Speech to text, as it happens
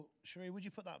Sheree, would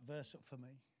you put that verse up for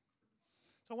me?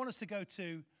 So I want us to go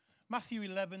to Matthew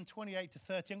 11, 28 to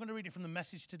 30. I'm going to read it from the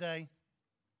Message today,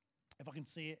 if I can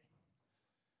see it.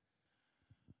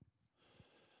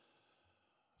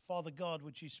 Father God,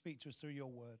 would you speak to us through your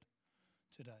word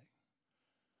today?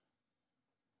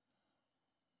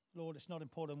 Lord, it's not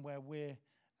important where we're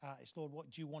at. It's, Lord, what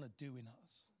do you want to do in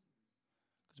us?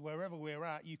 Because wherever we're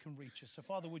at, you can reach us. So,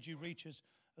 Father, would you reach us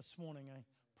this morning? I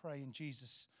pray in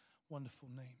Jesus' wonderful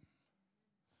name.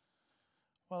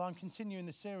 Well, I'm continuing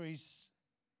the series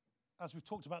as we've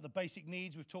talked about the basic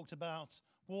needs. We've talked about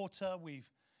water. We've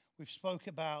spoke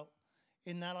about,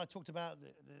 in that I talked about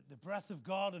the breath of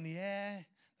God and the air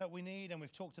that we need. And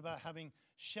we've talked about having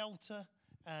shelter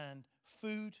and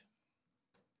food.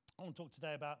 I want to talk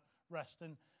today about rest.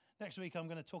 And next week I'm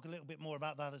going to talk a little bit more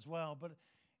about that as well. But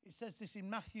it says this in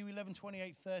Matthew 11,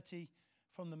 28, 30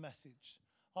 from the Message.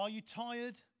 Are you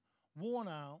tired, worn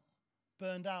out,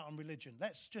 burned out on religion?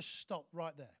 Let's just stop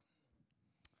right there.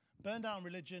 Burned out on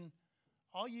religion.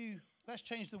 Let's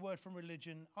change the word from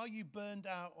religion. Are you burned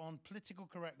out on political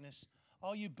correctness?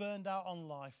 Are you burned out on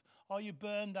life? Are you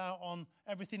burned out on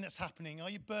everything that's happening? Are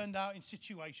you burned out in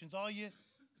situations? Are you,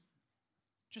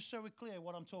 just so we're clear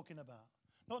what I'm talking about.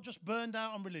 Not just burned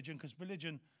out on religion, because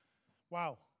religion,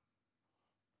 wow,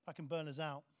 that can burn us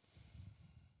out.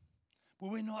 But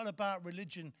we're not about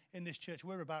religion in this church.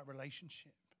 We're about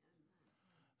relationship.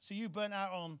 So you burnt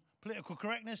out on political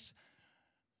correctness,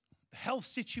 the health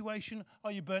situation?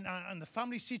 Are you burnt out on the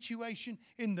family situation?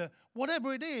 In the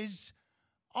whatever it is,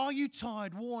 are you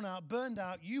tired, worn out, burned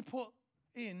out? You put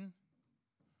in.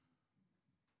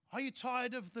 Are you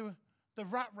tired of the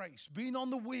rat race, being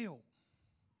on the wheel?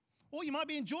 Or you might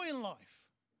be enjoying life.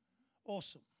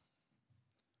 Awesome.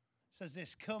 It says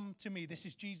this, come to me. This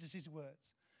is Jesus'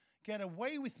 words. Get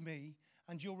away with me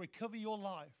and you'll recover your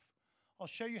life. I'll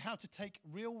show you how to take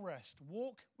real rest.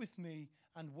 Walk with me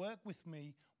and work with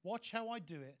me. Watch how I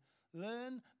do it.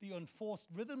 Learn the unforced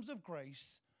rhythms of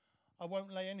grace. I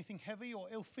won't lay anything heavy or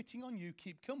ill-fitting on you.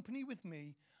 Keep company with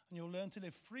me and you'll learn to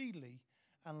live freely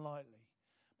and lightly.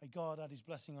 May God add his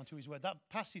blessing onto his word. That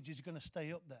passage is going to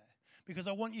stay up there because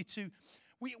I want you to,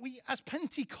 we as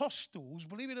Pentecostals,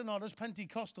 believe it or not, as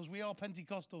Pentecostals, we are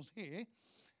Pentecostals here.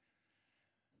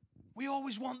 We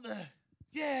always want the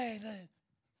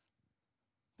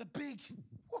big,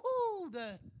 woohoo,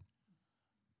 the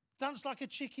dance like a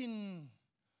chicken,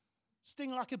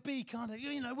 sting like a bee kind of,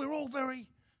 we're all very,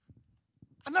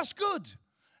 and that's good.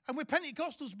 And we're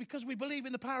Pentecostals because we believe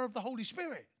in the power of the Holy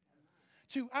Spirit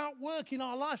to outwork in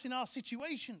our lives, in our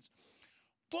situations.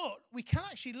 But we can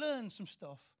actually learn some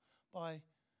stuff by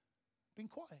being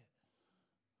quiet,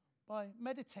 by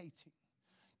meditating.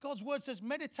 God's word says,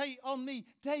 meditate on me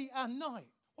day and night.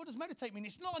 What does meditate mean?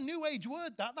 It's not a new age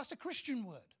word, that's a Christian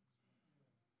word.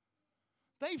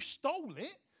 They've stole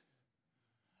it,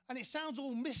 and it sounds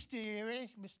all mysterious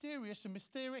and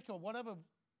mysteric, or whatever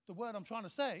the word I'm trying to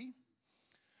say.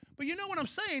 But you know what I'm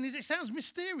saying is it sounds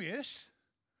mysterious.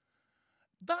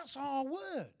 That's our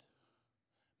word.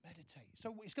 Meditate.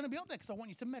 So it's going to be up there because I want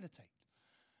you to meditate.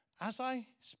 As I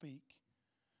speak,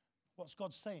 what's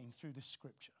God saying through this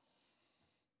scripture?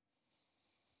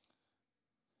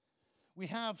 We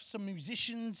have some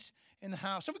musicians in the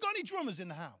house. Have we got any drummers in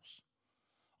the house?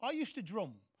 I used to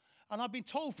drum. And I've been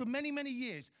told for many, many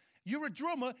years, you're a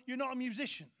drummer, you're not a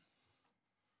musician.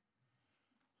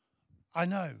 I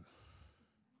know.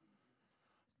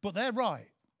 But they're right.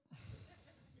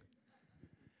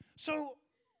 So,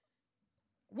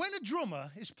 when a drummer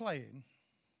is playing,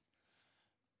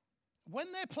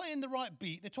 when they're playing the right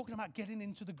beat, they're talking about getting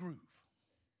into the groove.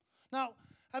 Now,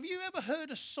 have you ever heard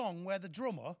a song where the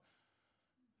drummer,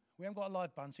 we haven't got a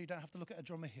live band, so you don't have to look at a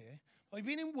drummer here, but you've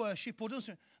been in worship or done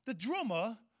something, the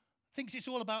drummer thinks it's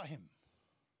all about him.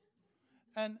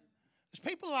 And there's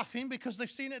people laughing because they've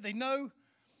seen it, they know.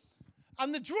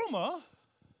 And the drummer,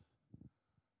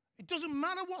 it doesn't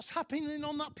matter what's happening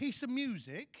on that piece of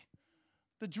music,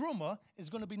 the drummer is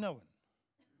going to be known.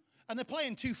 And they're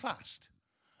playing too fast.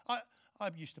 I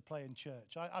used to play in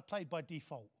church. I played by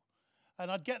default.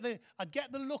 And I'd get the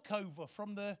look over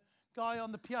from the guy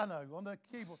on the piano, on the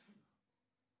keyboard.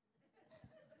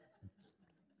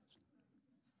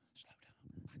 Slow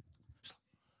down.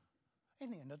 In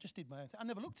the end, I just did my own thing. I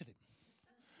never looked at him.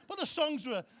 But the songs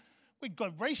were, we'd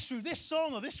go race through this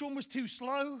song, or this one was too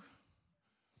slow.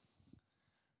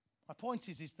 My point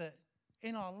is that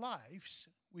in our lives,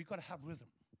 we've got to have rhythm.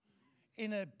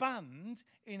 In a band,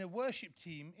 in a worship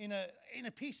team, in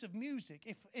a piece of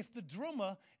music, if the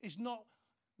drummer is not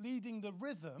leading the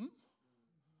rhythm,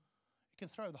 it can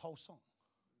throw the whole song.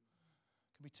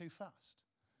 It can be too fast.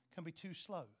 It can be too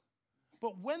slow.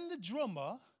 But when the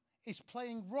drummer is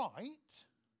playing right,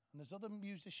 and there's other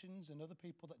musicians and other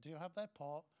people that do have their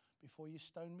part before you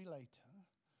stone me later.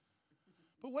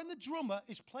 But when the drummer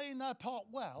is playing their part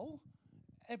well,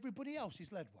 everybody else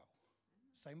is led well.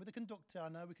 Same with the conductor. I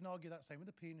know we can argue that. Same with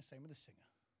the pianist, same with the singer.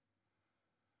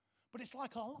 But it's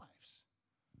like our lives.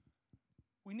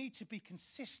 We need to be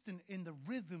consistent in the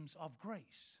rhythms of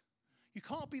grace. You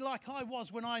can't be like I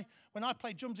was when I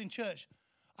played drums in church.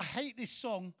 I hate this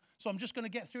song, so I'm just going to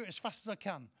get through it as fast as I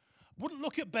can. Wouldn't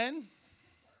look at Ben,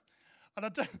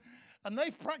 and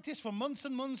they've practiced for months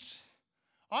and months.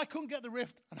 I couldn't get the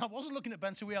riff, and I wasn't looking at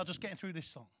Ben, so we are just getting through this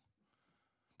song.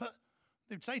 But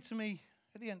they'd say to me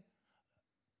at the end,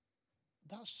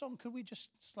 that song, could we just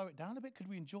slow it down a bit? Could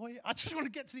we enjoy it? I just want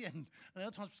to get to the end. And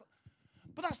other times,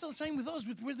 but that's the same with us,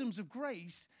 with rhythms of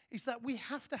grace, is that we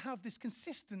have to have this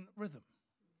consistent rhythm.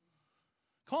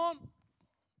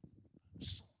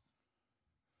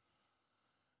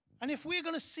 And if we're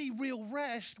going to see real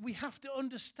rest, we have to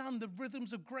understand the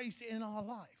rhythms of grace in our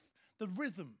life. The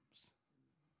rhythms.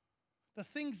 The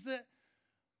things that,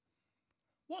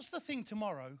 what's the thing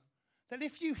tomorrow? That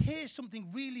if you hear something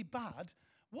really bad,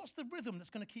 what's the rhythm that's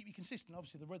going to keep you consistent?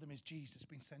 Obviously, the rhythm is Jesus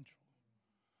being central.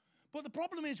 But the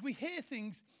problem is we hear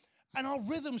things and our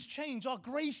rhythms change. Our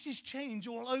graces change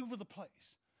all over the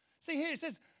place. See here, it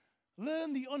says,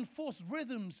 learn the unforced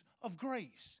rhythms of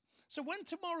grace. So when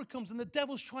tomorrow comes and the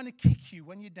devil's trying to kick you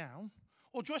when you're down,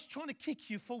 or just trying to kick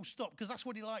you full stop, because that's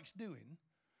what he likes doing,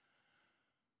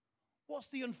 what's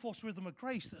the unforced rhythm of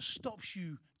grace that stops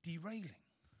you derailing?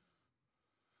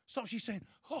 Stops you saying,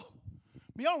 oh,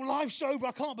 my whole life's over,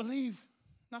 I can't believe.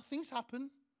 Now, things happen.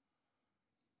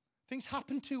 Things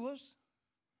happen to us.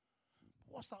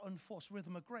 But what's that unforced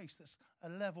rhythm of grace that's a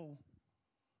level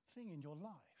thing in your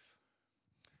life?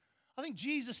 I think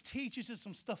Jesus teaches us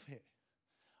some stuff here.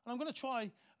 And I'm going to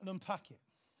try and unpack it.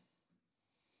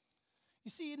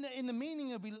 You see, in the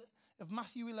meaning of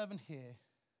Matthew 11 here,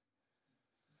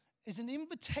 is an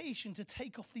invitation to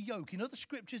take off the yoke. In other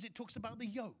scriptures, it talks about the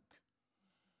yoke.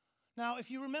 Now,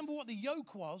 if you remember what the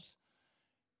yoke was,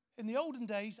 in the olden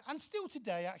days, and still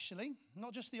today actually,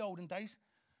 not just the olden days,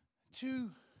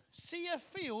 to see a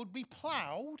field be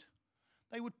ploughed,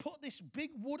 they would put this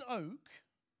big wood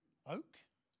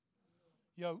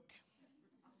yoke.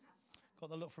 Got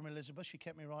the look from Elizabeth, she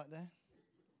kept me right there.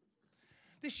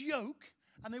 This yoke,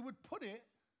 and they would put it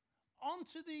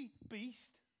onto the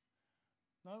beast,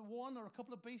 no, one or a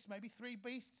couple of beasts, maybe 3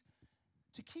 beasts,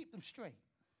 to keep them straight.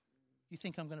 You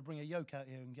think I'm going to bring a yoke out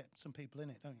here and get some people in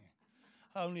it, don't you?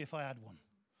 Only if I had one.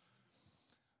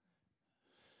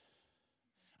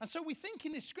 And so we think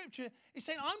in this scripture, it's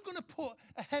saying, I'm going to put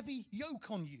a heavy yoke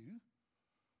on you.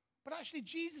 But actually,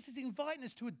 Jesus is inviting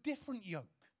us to a different yoke.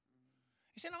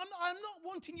 He's saying, I'm not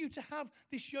wanting you to have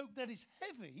this yoke that is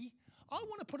heavy. I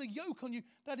want to put a yoke on you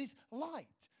that is light,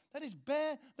 that is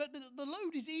bare, that the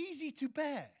load is easy to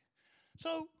bear.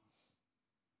 So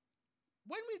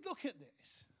when we look at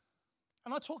this,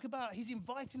 and I talk about he's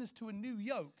inviting us to a new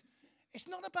yoke, it's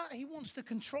not about he wants to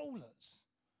control us.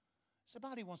 It's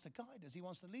about he wants to guide us. He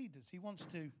wants to lead us. He wants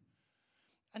to.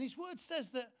 And his word says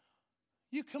that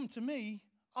you come to me,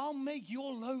 I'll make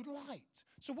your load light.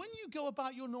 So when you go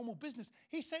about your normal business,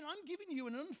 he's saying, I'm giving you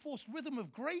an unforced rhythm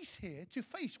of grace here to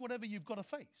face whatever you've got to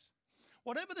face.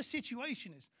 Whatever the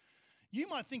situation is. You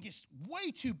might think it's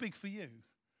way too big for you.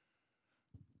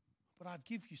 But I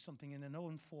give you something in an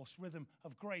unforced rhythm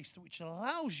of grace which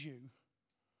allows you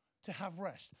to have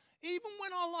rest. Even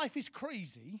when our life is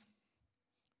crazy,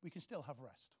 we can still have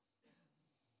rest.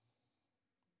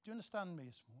 Do you understand me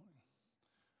this morning?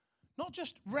 Not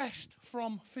just rest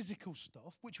from physical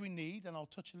stuff, which we need, and I'll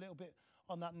touch a little bit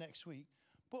on that next week,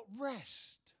 but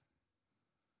rest.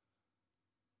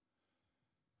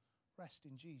 Rest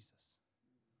in Jesus.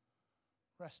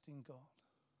 Rest in God.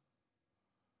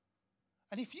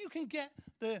 And if you can get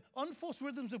the unforced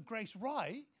rhythms of grace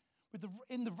right,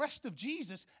 in the rest of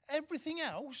Jesus, everything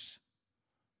else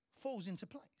falls into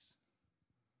place.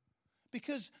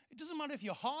 Because it doesn't matter if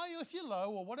you're high or if you're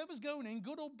low or whatever's going in,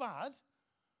 good or bad,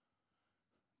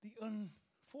 the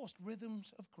unforced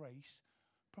rhythms of grace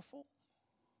perform.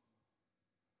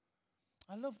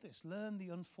 I love this. Learn the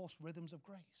unforced rhythms of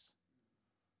grace.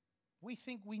 We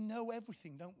think we know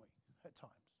everything, don't we, at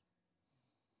times?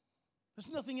 There's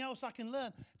nothing else I can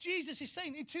learn. Jesus is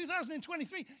saying in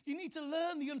 2023, you need to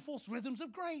learn the unforced rhythms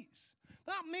of grace.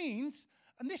 That means,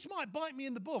 and this might bite me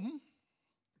in the bum, I'm going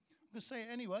to say it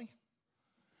anyway,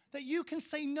 that you can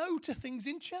say no to things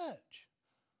in church.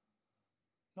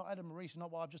 Not Adam and Maurice,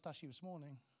 not what I've just asked you this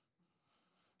morning.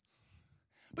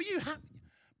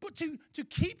 But to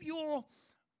keep your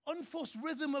unforced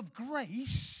rhythm of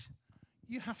grace,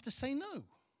 you have to say no.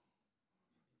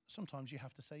 Sometimes you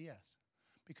have to say yes,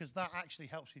 because that actually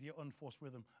helps with your unforced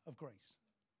rhythm of grace.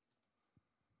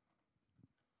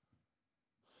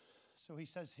 So he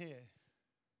says here,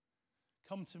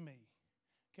 come to me,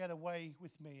 get away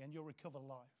with me, and you'll recover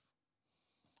life.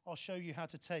 I'll show you how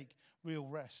to take real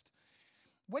rest.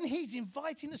 When he's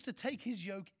inviting us to take his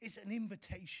yoke, it's an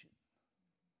invitation.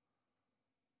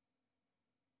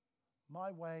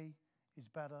 My way is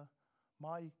better.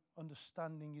 My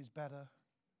understanding is better.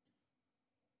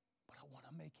 But I want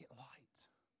to make it light.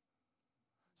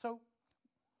 So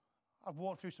I've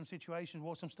walked through some situations,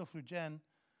 walked some stuff with Jen.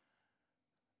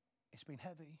 It's been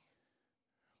heavy.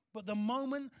 But the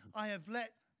moment I have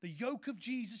let the yoke of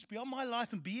Jesus be on my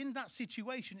life and be in that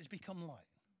situation, it's become light.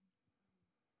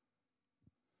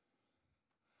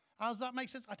 How does that make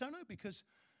sense? I don't know, because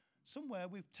somewhere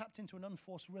we've tapped into an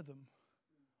unforced rhythm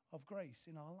of grace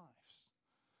in our lives.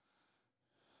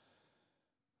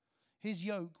 His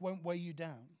yoke won't weigh you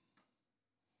down.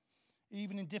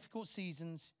 Even in difficult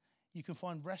seasons, you can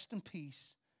find rest and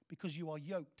peace because you are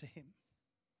yoked to him.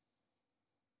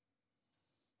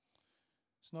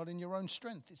 It's not in your own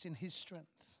strength, it's in his strength.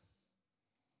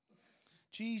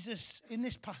 Jesus, in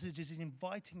this passage, is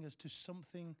inviting us to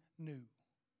something new.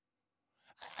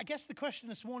 I guess the question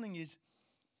this morning is,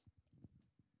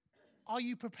 are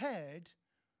you prepared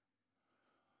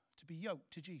to be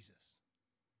yoked to Jesus?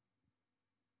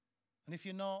 And if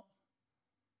you're not,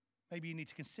 maybe you need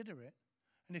to consider it.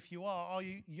 And if you are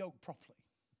you yoked properly?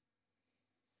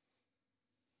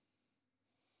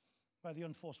 Where the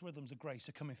unforced rhythms of grace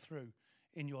are coming through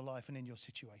in your life and in your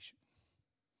situation.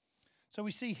 So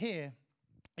we see here,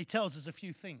 he tells us a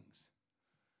few things,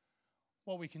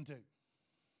 what we can do.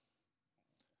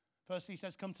 First, he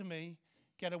says, come to me,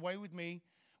 get away with me.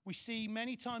 We see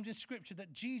many times in Scripture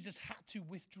that Jesus had to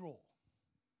withdraw.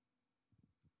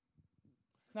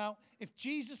 Now, if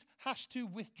Jesus has to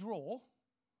withdraw,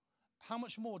 how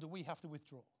much more do we have to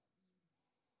withdraw?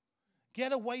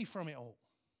 Get away from it all.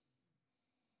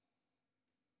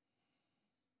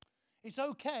 It's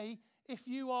okay if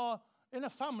you are in a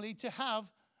family to have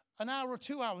an hour or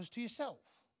 2 hours to yourself.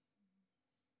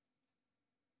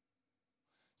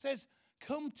 It says,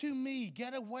 come to me,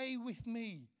 get away with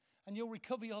me, and you'll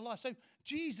recover your life. So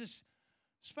Jesus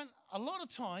spent a lot of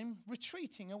time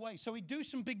retreating away. So he'd do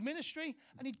some big ministry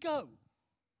and he'd go.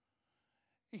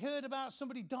 He heard about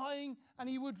somebody dying and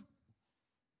he would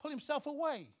pull himself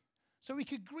away so he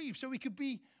could grieve, so he could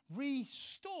be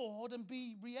restored and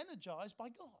be re-energized by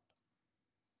God.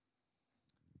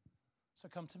 So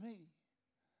come to me,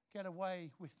 get away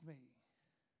with me.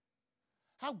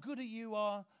 How good are you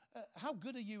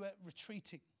at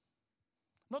retreating?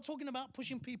 I'm not talking about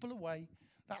pushing people away.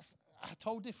 That's a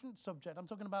total different subject. I'm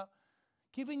talking about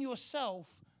giving yourself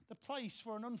the place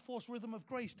for an unforced rhythm of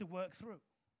grace to work through.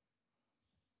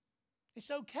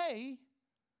 It's okay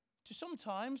to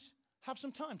sometimes have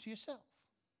some time to yourself.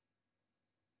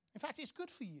 In fact, it's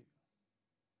good for you.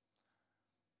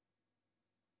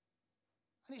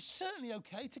 And it's certainly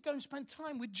okay to go and spend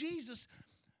time with Jesus.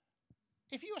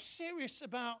 If you are serious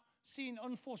about seeing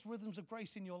unforced rhythms of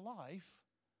grace in your life,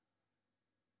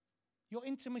 your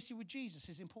intimacy with Jesus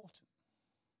is important.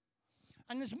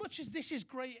 And as much as this is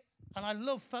great, and I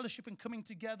love fellowship and coming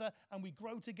together, and we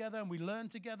grow together, and we learn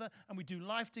together, and we do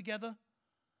life together,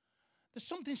 there's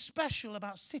something special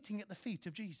about sitting at the feet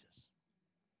of Jesus.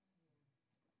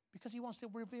 Because he wants to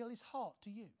reveal his heart to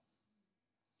you.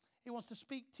 He wants to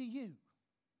speak to you.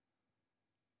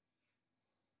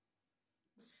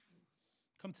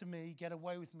 Come to me, get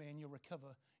away with me, and you'll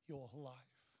recover your life.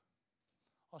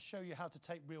 I'll show you how to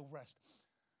take real rest.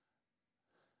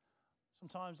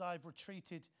 Sometimes I've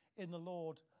retreated in the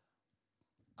Lord,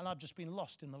 and I've just been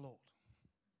lost in the Lord.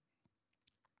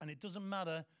 And it doesn't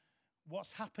matter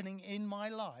what's happening in my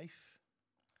life.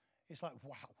 It's like,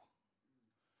 wow,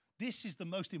 this is the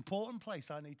most important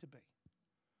place I need to be.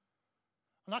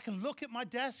 And I can look at my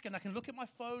desk, and I can look at my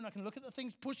phone, I can look at the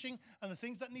things pushing, and the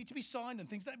things that need to be signed, and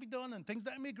things that be done, and things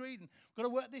that can be agreed, and we've got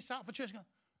to work this out for church.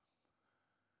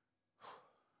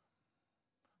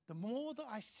 The more that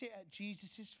I sit at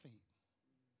Jesus' feet,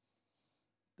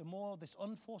 the more this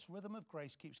unforced rhythm of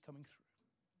grace keeps coming through.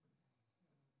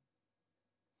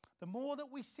 The more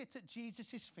that we sit at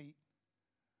Jesus' feet,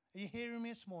 are you hearing me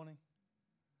this morning?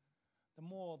 The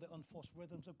more the unforced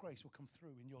rhythms of grace will come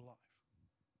through in your life.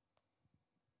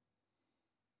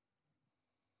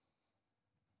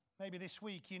 Maybe this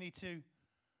week you need to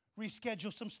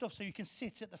reschedule some stuff so you can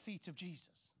sit at the feet of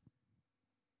Jesus.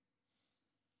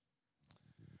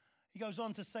 He goes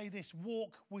on to say this,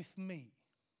 walk with me.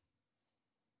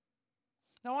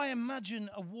 Now, I imagine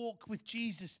a walk with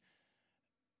Jesus.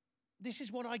 This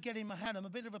is what I get in my head. I'm a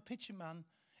bit of a picture man.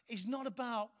 It's not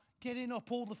about getting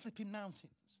up all the flipping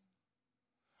mountains.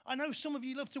 I know some of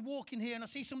you love to walk in here, and I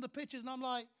see some of the pictures, and I'm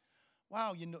like,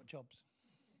 wow, you nut jobs.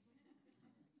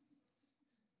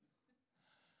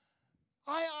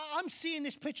 I'm seeing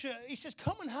this picture. He says,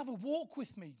 come and have a walk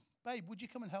with me. Babe, would you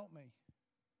come and help me?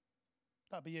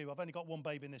 That'd be you. I've only got one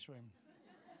babe in this room.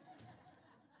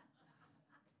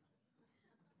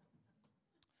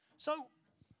 So,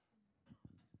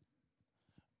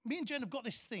 me and Jen have got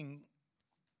this thing.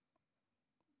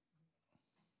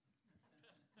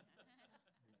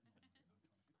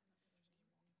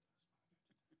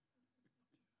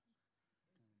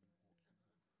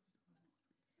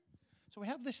 So we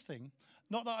have this thing.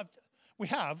 Not that we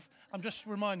have. I'm just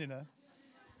reminding her.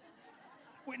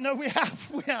 We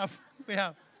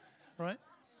have. Right?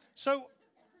 So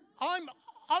I'm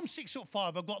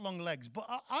 6'5". I've got long legs, but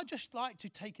I just like to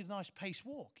take a nice pace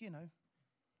walk, you know.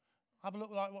 Have a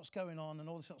look like what's going on and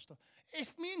all this sort of stuff.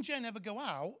 If me and Jen ever go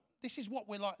out, this is what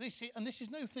we're like. This is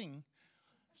no thing,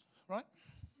 right?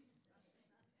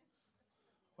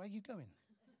 Where are you going?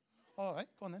 All right,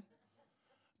 go on then.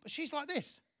 But she's like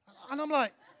this, and I'm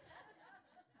like,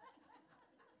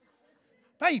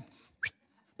 babe,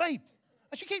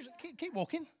 and she keep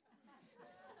walking.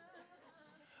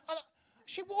 And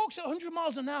she walks at 100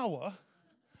 miles an hour.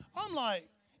 I'm like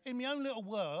in my own little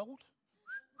world.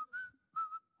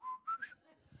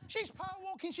 She's power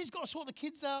walking. She's got to sort the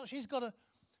kids out. She's got to.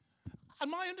 And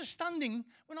my understanding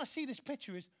when I see this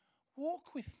picture is,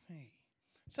 walk with me.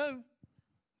 So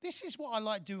this is what I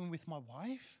like doing with my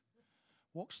wife.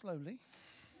 Walk slowly.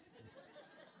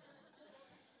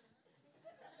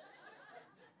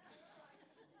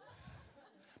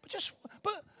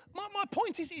 But my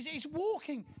point is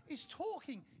walking, is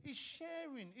talking, is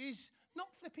sharing, is not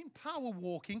flipping power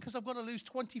walking because I've got to lose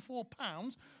 24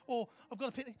 pounds or I've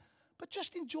got to pick. But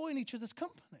just enjoying each other's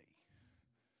company.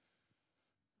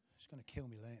 She's going to kill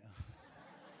me later.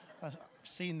 I've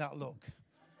seen that look.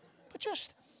 But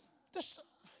just,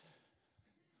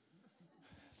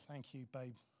 thank you,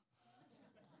 babe.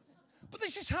 But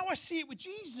this is how I see it with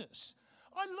Jesus.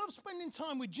 I love spending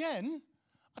time with Jen.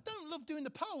 I don't love doing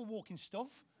the power walking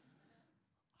stuff.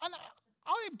 And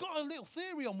I've got a little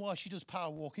theory on why she does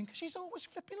power walking, because she's always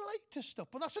flipping late to stuff.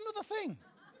 But that's another thing.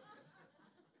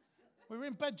 We were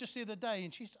in bed just the other day,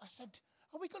 and I said,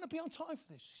 are we going to be on time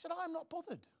for this? She said, I'm not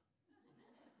bothered.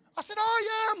 I said,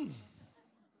 I am.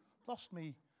 Lost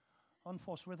me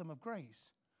unforced rhythm of grace.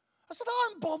 I said,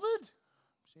 I'm bothered.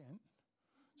 She ain't.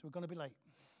 So we're going to be late.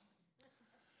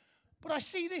 But I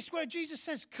see this where Jesus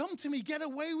says, come to me, get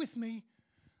away with me,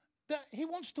 that he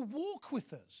wants to walk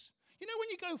with us. You know when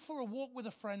you go for a walk with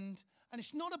a friend, and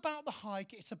it's not about the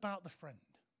hike, it's about the friend.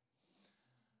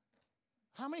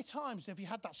 How many times have you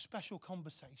had that special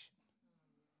conversation?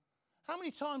 How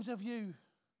many times have you,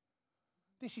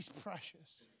 this is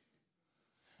precious.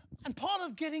 And part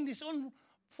of getting this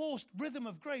unforced rhythm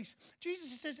of grace,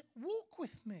 Jesus says, walk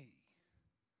with me.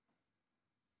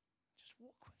 Just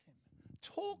walk with him.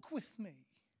 Talk with me.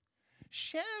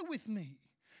 Share with me.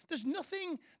 There's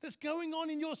nothing that's going on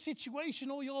in your situation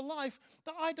or your life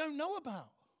that I don't know about.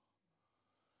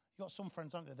 You've got some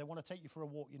friends, aren't they? They want to take you for a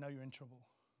walk, you know you're in trouble.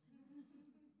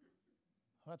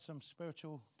 I've had some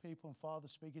spiritual people and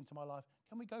fathers speak into my life.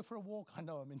 Can we go for a walk? I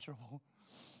know I'm in trouble.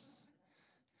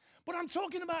 But I'm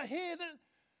talking about here that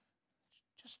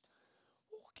just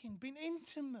walking, being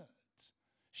intimate,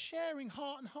 sharing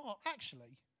heart and heart.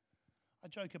 Actually, I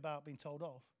joke about being told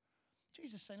off.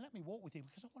 Jesus is saying, let me walk with you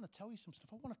because I want to tell you some stuff.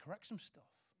 I want to correct some stuff.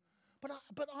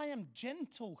 But I am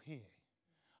gentle here.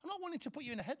 I'm not wanting to put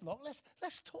you in a headlock.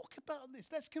 Let's talk about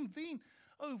this. Let's convene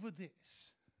over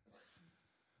this.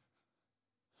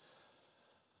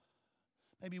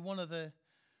 Maybe one of the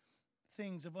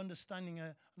things of understanding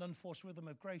an unforced rhythm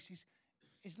of grace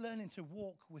is learning to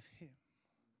walk with him.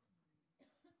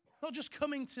 Not just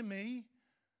coming to me,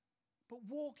 but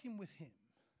walking with him.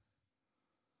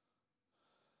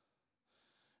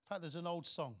 In fact, there's an old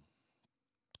song.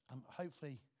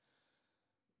 Hopefully,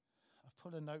 I've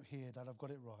put a note here that I've got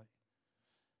it right.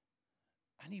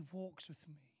 And he walks with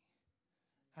me.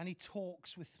 And he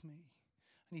talks with me.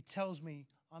 And he tells me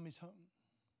I'm his home.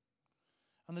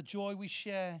 And the joy we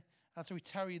share as we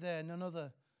tarry there, none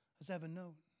other has ever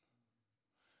known.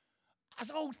 As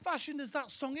old-fashioned as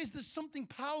that song is, there's something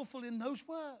powerful in those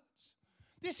words.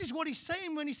 This is what he's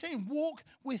saying when he's saying, walk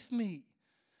with me.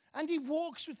 And he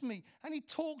walks with me, and he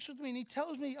talks with me, and he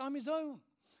tells me I'm his own.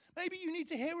 Maybe you need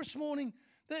to hear this morning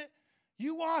that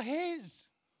you are his.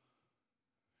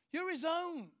 You're his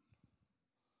own.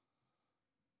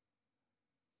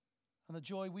 and the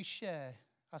joy we share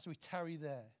as we tarry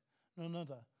there, none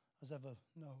other has ever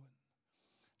known.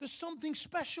 There's something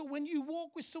special when you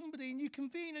walk with somebody and you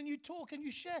convene and you talk and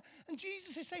you share. And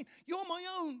Jesus is saying, you're my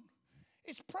own.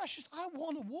 It's precious. I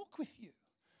want to walk with you.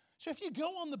 So if you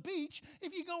go on the beach,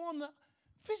 if you go on the,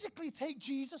 physically take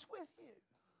Jesus with you.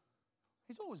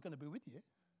 He's always going to be with you.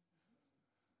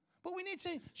 But we need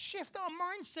to shift our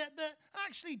mindset that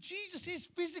actually Jesus is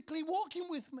physically walking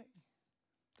with me.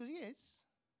 Because he is.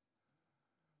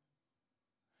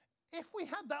 If we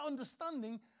had that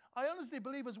understanding, I honestly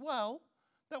believe as well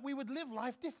that we would live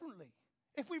life differently.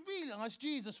 If we realized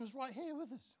Jesus was right here with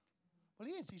us. Well,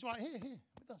 he is. He's right here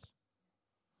with us.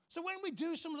 So when we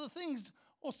do some of the things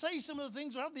or say some of the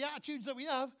things or have the attitudes that we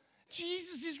have,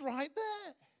 Jesus is right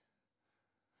there.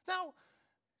 Now,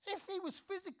 if he was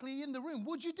physically in the room,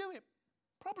 would you do it?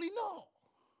 Probably not.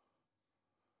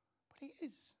 But he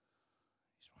is.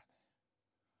 He's right there.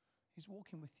 He's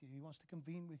walking with you. He wants to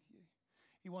convene with you.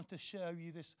 He wants to show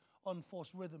you this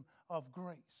unforced rhythm of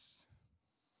grace.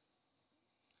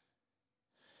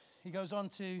 He goes on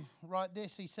to write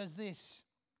this. He says this.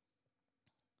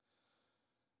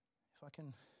 If I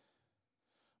can,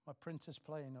 my printer's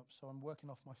playing up, so I'm working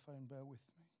off my phone. Bear with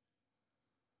me.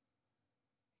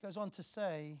 He goes on to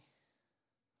say,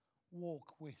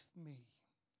 work with me.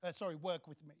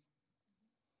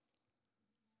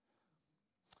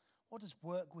 What does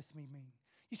work with me mean?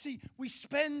 You see, we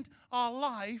spend our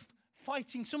life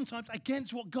fighting sometimes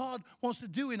against what God wants to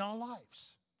do in our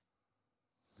lives.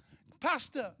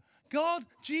 Pastor, God,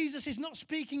 Jesus is not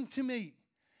speaking to me.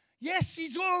 Yes,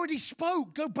 he's already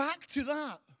spoke. Go back to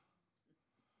that.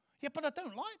 Yeah, but I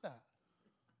don't like that.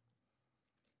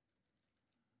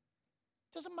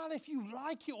 Doesn't matter if you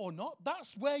like it or not.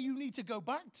 That's where you need to go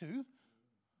back to.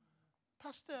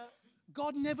 Pastor,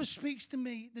 God never speaks to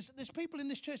me. There's people in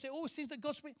this church, it always seems that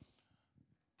God speaks.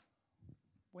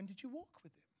 When did you walk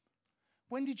with him?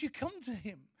 When did you come to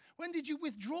him? When did you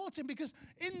withdraw to him? Because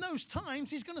in those times,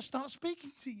 he's going to start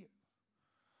speaking to you.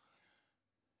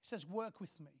 He says, work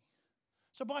with me.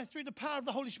 So through the power of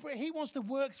the Holy Spirit, he wants to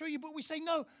work through you. But we say,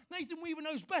 no, Nathan Weaver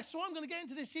knows best, so I'm going to get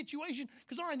into this situation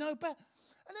because I know best.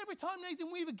 And every time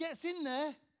Nathan Weaver gets in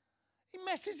there, he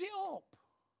messes it up.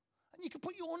 And you can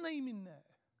put your name in there.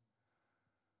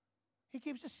 He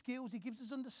gives us skills. He gives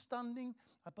us understanding.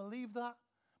 I believe that.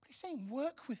 But he's saying,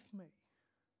 work with me.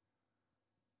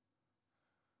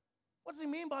 What does he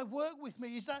mean by work with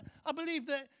me? Is that I believe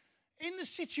that in the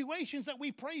situations that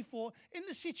we pray for, in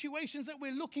the situations that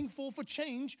we're looking for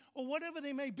change or whatever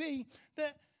they may be,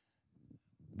 that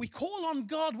we call on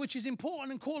God, which is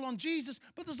important, and call on Jesus,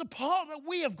 but there's a part that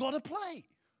we have got to play.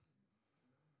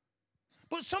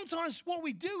 But sometimes what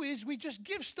we do is we just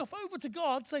give stuff over to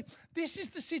God, say, this is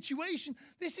the situation,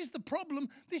 this is the problem,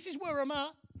 this is where I'm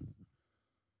at.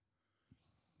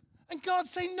 And God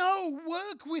say, no,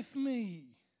 work with me.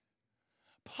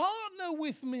 Partner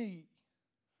with me.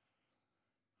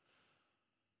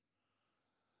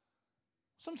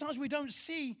 Sometimes we don't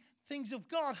see things of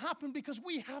God happen because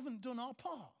we haven't done our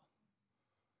part.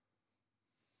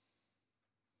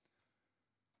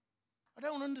 I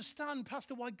don't understand,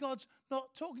 Pastor, why God's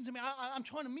not talking to me. I'm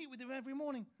trying to meet with him every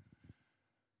morning.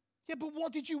 Yeah, but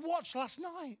what did you watch last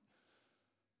night?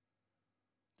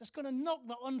 That's going to knock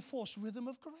the unforced rhythm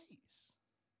of grace.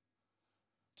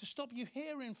 To stop you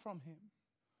hearing from him.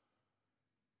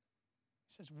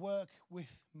 He says, work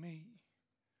with me.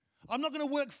 I'm not going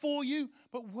to work for you,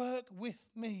 but work with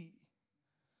me.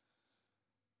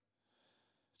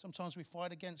 Sometimes we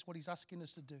fight against what he's asking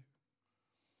us to do.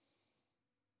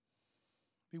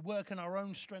 We work in our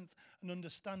own strength and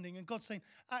understanding. And God's saying,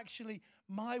 actually,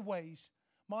 my ways,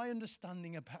 my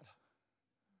understanding are better.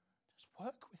 Just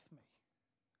work with me.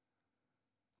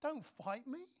 Don't fight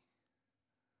me.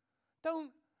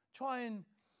 Don't try and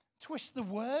twist the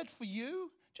word for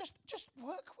you. Just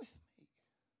work with me.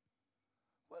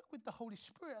 Work with the Holy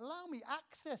Spirit. Allow me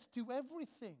access to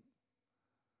everything.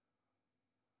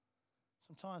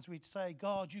 Sometimes we'd say,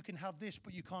 God, you can have this,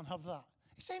 but you can't have that.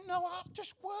 He's saying, no,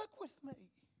 just work with me.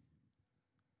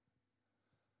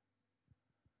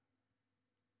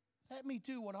 Let me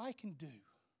do what I can do.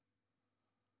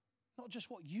 Not just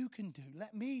what you can do.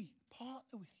 Let me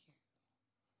partner with you.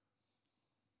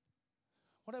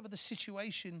 Whatever the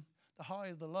situation, the high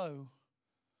or the low,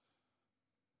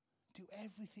 do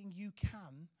everything you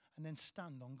can and then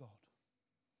stand on God.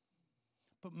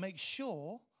 But make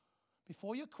sure,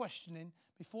 before you're questioning,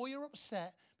 before you're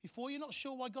upset, before you're not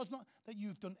sure why God's not, that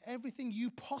you've done everything you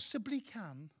possibly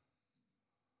can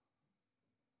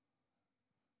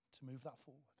to move that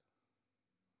forward.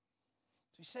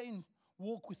 So he's saying,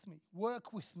 walk with me,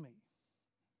 work with me.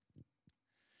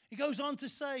 He goes on to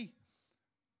say,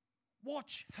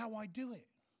 watch how I do it.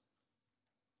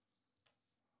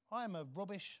 I am a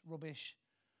rubbish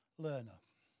learner.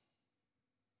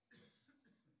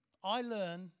 I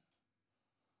learn,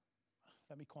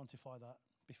 let me quantify that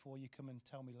before you come and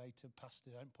tell me later,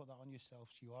 Pastor, don't put that on yourself.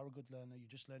 You are a good learner. You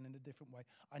just learn in a different way.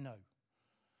 I know.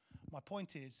 My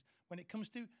point is, when it comes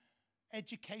to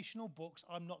educational books,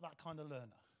 I'm not that kind of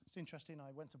learner. It's interesting.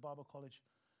 I went to Bible college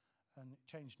and it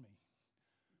changed me.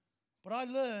 But I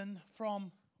learn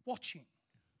from watching,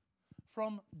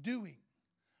 from doing,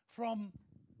 from...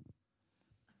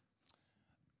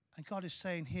 And God is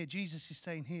saying here, Jesus is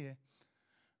saying here,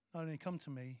 not only come to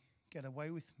me, get away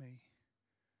with me,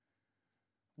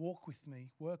 walk with me,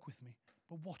 work with me,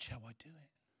 but watch how I do it.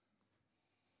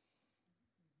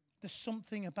 There's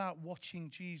something about watching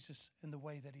Jesus in the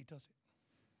way that he does it.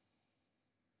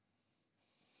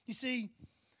 You see,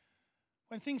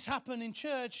 when things happen in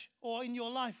church or in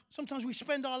your life, sometimes we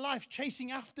spend our life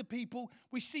chasing after people.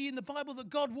 We see in the Bible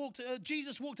that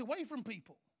Jesus walked away from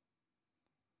people.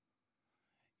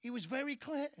 He was very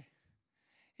clear.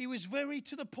 He was very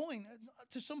to the point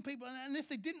to some people. And if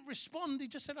they didn't respond, he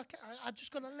just said, okay, I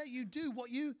just got to let you do what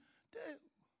you do.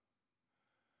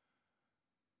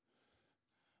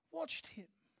 Watched him.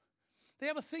 They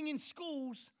have a thing in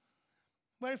schools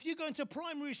where if you go into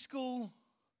primary school,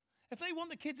 if they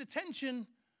want the kids' attention,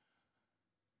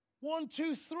 1,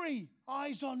 2, 3,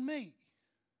 eyes on me.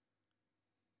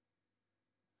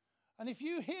 And if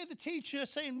you hear the teacher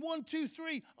saying 1, 2,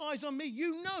 3, eyes on me,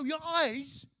 you know your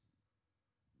eyes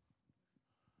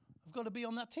have got to be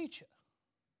on that teacher.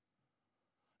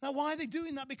 Now, why are they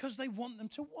doing that? Because they want them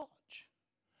to watch.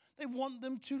 They want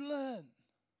them to learn.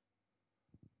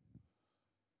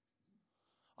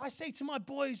 I say to my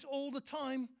boys all the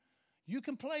time, you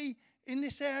can play in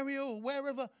this area or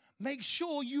wherever. Make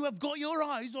sure you have got your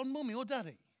eyes on mummy or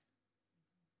daddy.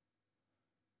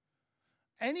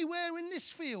 Anywhere in this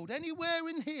field, anywhere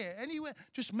in here, anywhere,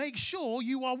 just make sure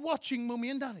you are watching mummy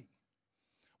and daddy.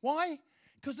 Why?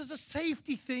 Because there's a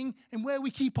safety thing in where we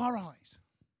keep our eyes.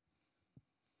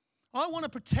 I want to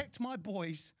protect my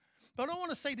boys, but I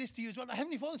want to say this to you as well. The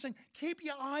Heavenly Father is saying, keep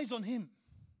your eyes on him.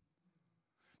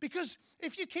 Because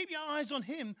if you keep your eyes on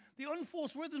him, the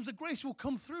unforced rhythms of grace will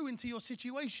come through into your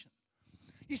situation.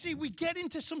 You see, we get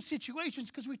into some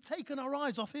situations because we've taken our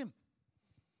eyes off him.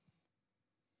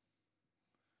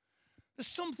 There's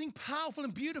something powerful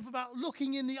and beautiful about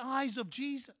looking in the eyes of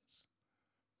Jesus.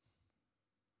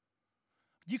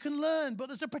 You can learn, but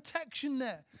there's a protection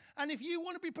there. And if you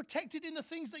want to be protected in the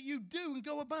things that you do and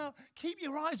go about, keep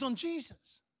your eyes on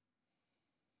Jesus.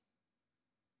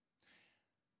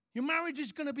 Your marriage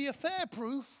is going to be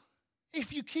affair-proof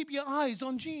if you keep your eyes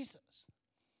on Jesus.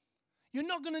 You're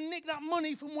not going to nick that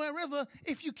money from wherever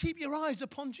if you keep your eyes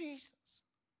upon Jesus.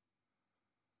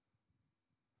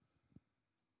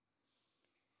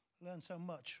 Learn so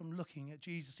much from looking at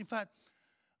Jesus. In fact,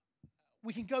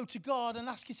 we can go to God and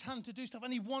ask his hand to do stuff,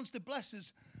 and he wants to bless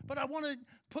us. But I want to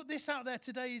put this out there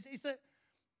today is that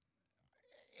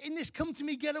in this come to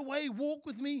me, get away, walk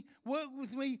with me, work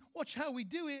with me, watch how we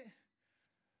do it.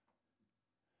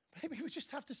 Maybe we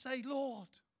just have to say, Lord,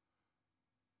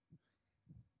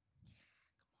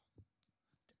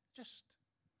 just,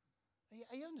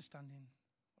 are you understanding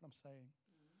what I'm saying?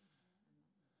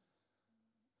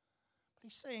 But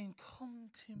he's saying, come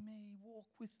to me, walk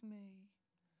with me,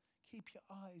 keep your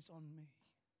eyes on me.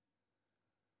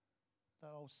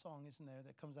 That old song, isn't there,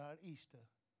 that comes out at Easter.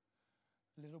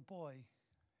 The little boy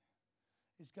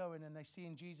is going and they're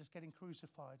seeing Jesus getting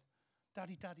crucified.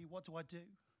 Daddy, Daddy, what do I do?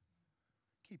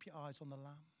 Keep your eyes on the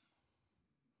Lamb.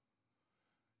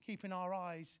 Keeping our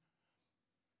eyes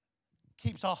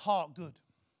keeps our heart good.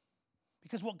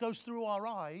 Because what goes through our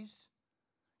eyes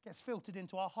gets filtered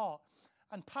into our heart.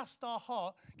 And past our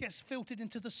heart gets filtered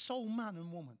into the soul man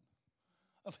and woman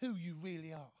of who you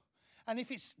really are. And if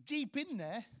it's deep in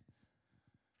there,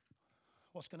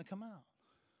 what's going to come out?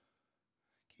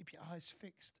 Keep your eyes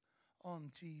fixed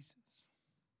on Jesus.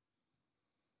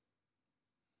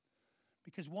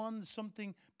 Because one, there's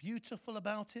something beautiful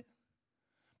about it.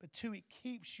 But two, it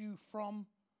keeps you from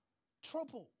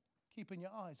trouble, keeping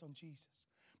your eyes on Jesus.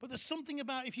 But there's something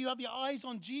about if you have your eyes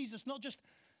on Jesus, not just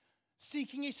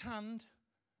seeking his hand,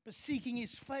 but seeking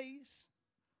his face.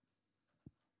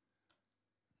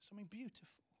 Something beautiful.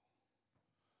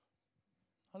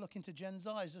 I look into Jen's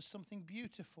eyes, there's something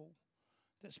beautiful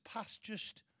that's past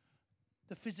just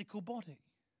the physical body.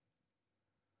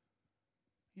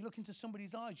 You look into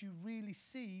somebody's eyes, you really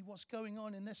see what's going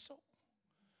on in their soul.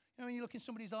 You know, when you look in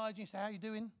somebody's eyes and you say, how are you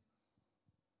doing?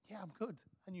 Yeah, I'm good.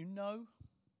 And you know,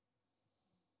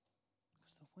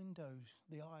 because windows,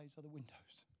 the eyes are the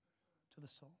windows to the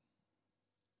soul.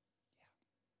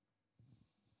 Yeah.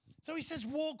 So he says,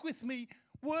 walk with me,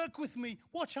 work with me,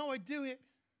 watch how I do it.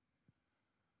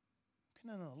 You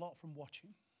can learn a lot from watching.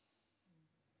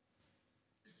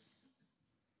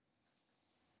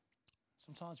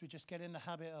 Sometimes we just get in the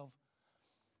habit of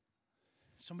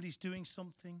somebody's doing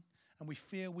something and we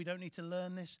feel we don't need to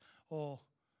learn this or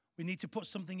we need to put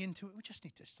something into it. We just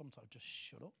need to sometimes just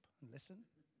shut up and listen.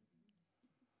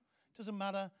 It doesn't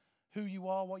matter who you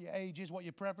are, what your age is, what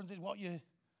your preference is, just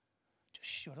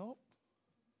shut up.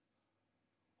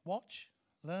 Watch,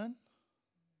 learn,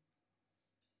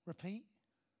 repeat,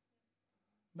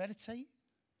 meditate.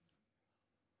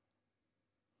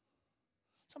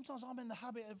 Sometimes I'm in the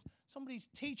habit of somebody's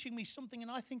teaching me something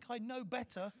and I think I know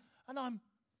better and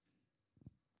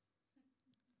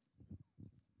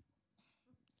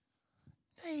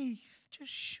hey,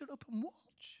 just shut up and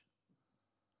watch.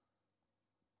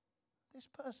 This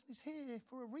person is here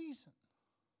for a reason.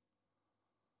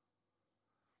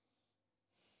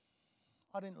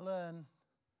 I didn't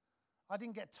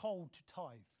get told to tithe.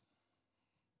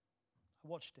 I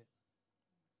watched it.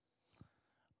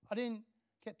 I didn't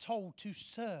get told to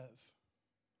serve.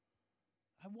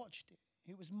 I watched it.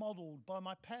 It was modeled by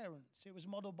my parents. It was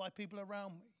modeled by people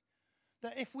around me.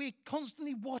 That if we're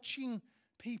constantly watching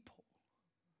people,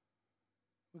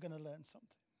 we're going to learn something.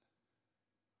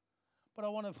 But I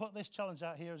want to put this challenge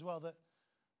out here as well, that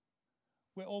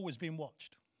we're always being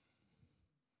watched.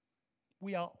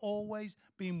 We are always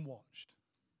being watched.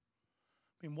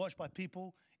 Being watched by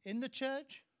people in the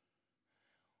church,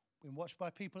 being watched by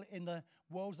people in the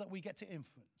worlds that we get to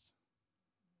influence.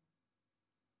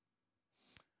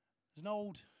 There's an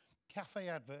old cafe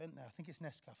advert, isn't there? I think it's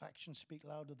Nescafe. Actions speak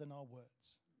louder than our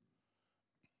words.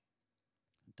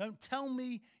 Don't tell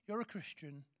me you're a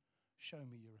Christian. Show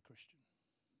me you're a Christian.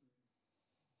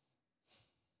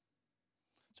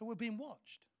 So we're being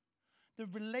watched. The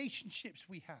relationships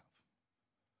we have.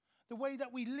 The way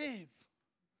that we live.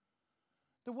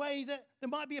 The way that there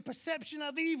might be a perception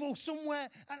of evil somewhere.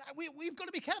 And we've got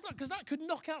to be careful because that could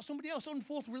knock out somebody else on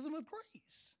fourth rhythm of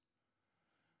grace.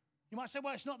 You might say,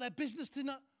 well, it's not their business to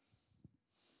know.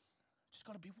 Just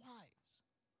got to be wise.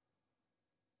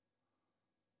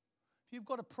 If you've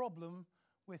got a problem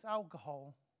with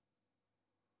alcohol,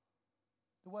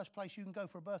 the worst place you can go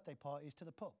for a birthday party is to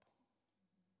the pub.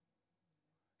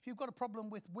 If you've got a problem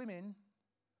with women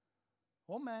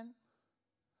or men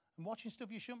and watching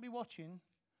stuff you shouldn't be watching,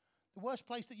 the worst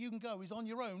place that you can go is on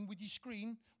your own with your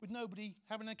screen with nobody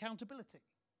having accountability.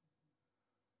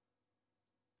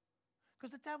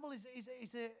 Because the devil is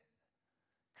a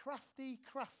crafty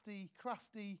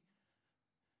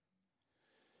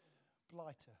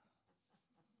blighter.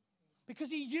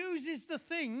 Because he uses the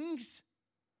things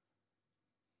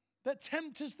that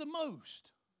tempt us the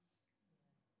most.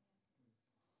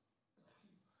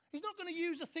 He's not going to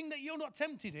use a thing that you're not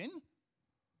tempted in.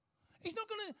 He's not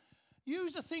going to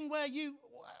use a thing where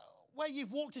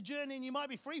you've walked a journey and you might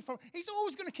be free from. He's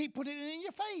always going to keep putting it in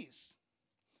your face.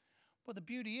 But the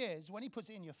beauty is, when he puts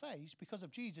it in your face, because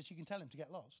of Jesus, you can tell him to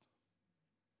get lost.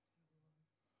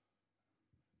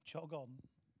 Jog on.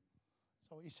 Is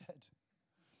that what you said?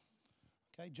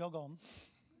 Okay, jog on.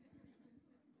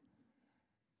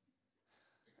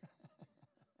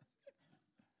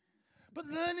 But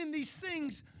learning these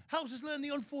things helps us learn the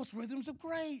unforced rhythms of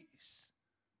grace.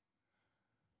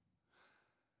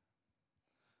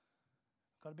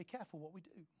 Got to be careful what we do.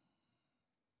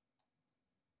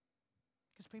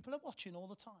 Because people are watching all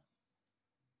the time.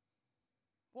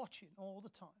 Watching all the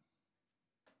time.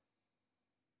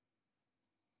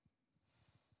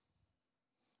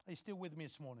 Are you still with me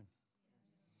this morning?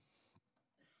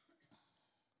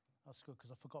 That's good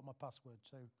because I forgot my password.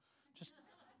 So just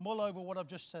mull over what I've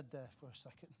just said there for a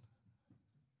second.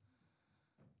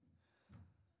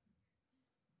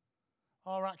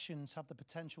 Our actions have the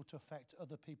potential to affect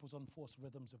other people's unforced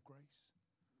rhythms of grace.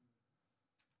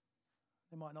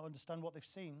 They might not understand what they've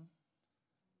seen.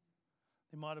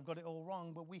 They might have got it all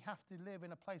wrong, but we have to live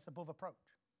in a place above approach.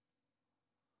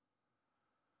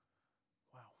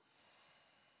 Wow.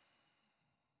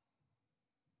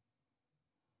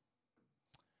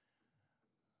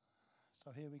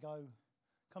 So here we go.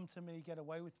 Come to me, get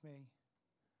away with me.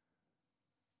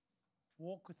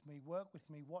 Walk with me, work with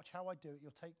me, watch how I do it.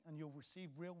 You'll receive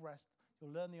real rest.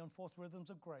 You'll learn the unforced rhythms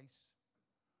of grace.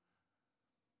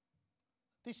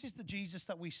 This is the Jesus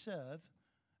that we serve.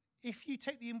 If you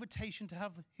take the invitation to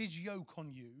have his yoke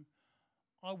on you,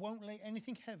 I won't lay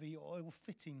anything heavy or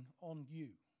ill-fitting on you.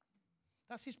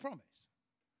 That's his promise.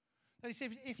 That he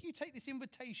says, if you take this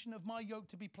invitation of my yoke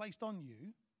to be placed on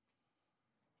you,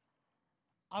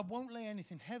 I won't lay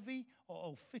anything heavy or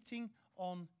ill-fitting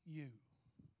on you.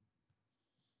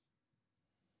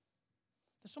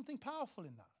 There's something powerful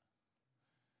in that.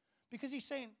 Because he's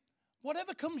saying,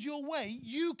 whatever comes your way,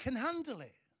 you can handle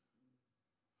it.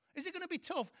 Is it going to be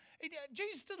tough?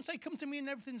 Jesus doesn't say, come to me and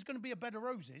everything's going to be a bed of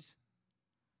roses.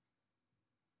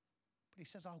 But he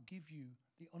says, I'll give you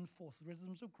the unforced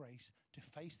rhythms of grace to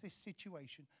face this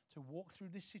situation, to walk through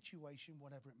this situation,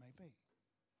 whatever it may be.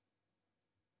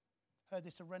 Heard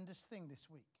this horrendous thing this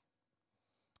week.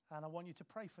 And I want you to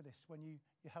pray for this when you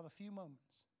have a few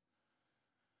moments.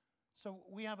 So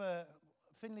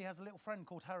Finley has a little friend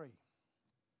called Harry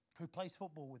who plays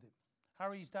football with him.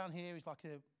 Harry's down here. He's like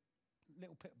a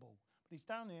little pit bull. But he's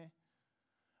down here.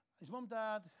 His mum,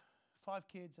 dad, 5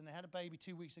 kids, and they had a baby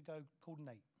 2 weeks ago called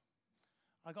Nate.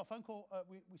 I got a phone call.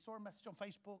 We saw a message on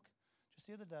Facebook just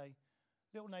the other day.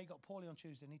 Little Nate got poorly on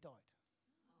Tuesday and he died.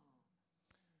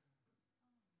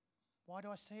 Why do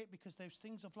I say it? Because those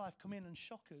things of life come in and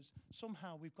shock us.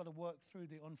 Somehow we've got to work through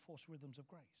the unforced rhythms of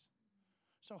grace.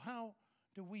 So how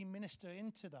do we minister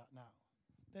into that now?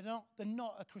 They're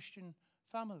not a Christian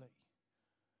family.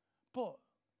 But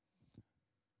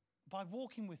by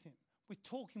walking with him, with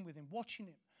talking with him, watching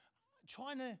him,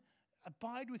 trying to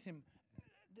abide with him,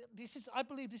 I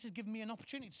believe this has given me an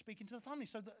opportunity to speak into the family.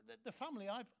 So the family,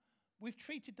 we've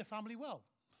treated the family well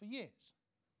for years.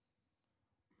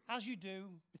 As you do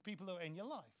with people that are in your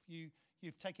life.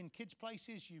 You've taken kids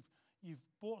places, you've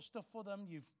bought stuff for them,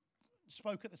 you've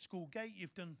spoke at the school gate,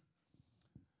 you've done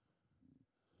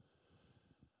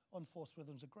unforced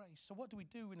rhythms of grace. So what do we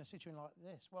do in a situation like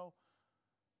this? Well,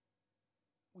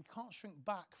 we can't shrink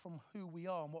back from who we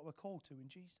are and what we're called to in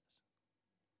Jesus.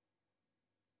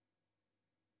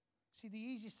 See, the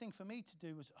easiest thing for me to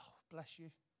do was, oh, bless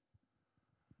you.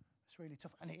 It's really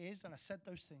tough. And it is, and I said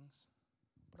those things.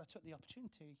 But I took the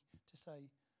opportunity to say,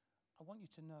 I want you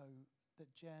to know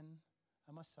that Jen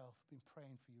and myself have been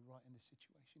praying for you right in this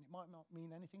situation. It might not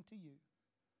mean anything to you,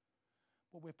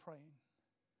 but we're praying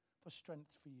for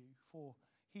strength for you, for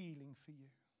healing for you.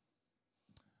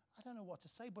 I don't know what to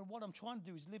say, but what I'm trying to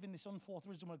do is live in this unforced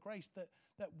rhythm of grace that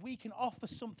we can offer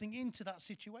something into that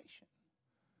situation.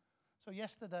 So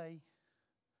yesterday,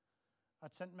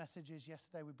 I'd sent messages.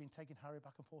 Yesterday, we'd been taking Harry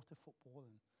back and forth to football,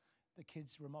 and the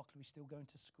kids remarkably still going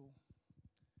to school.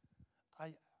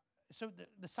 So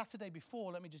the Saturday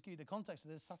before, let me just give you the context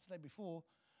of this. Saturday before,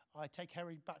 I take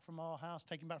Harry back from our house,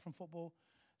 take him back from football,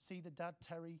 see the dad,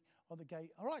 Terry, on the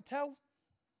gate. All right, Tel.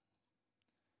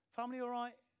 Family all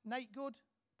right? Nate good?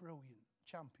 Brilliant.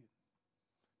 Champion.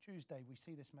 Tuesday, we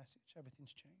see this message.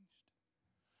 Everything's changed.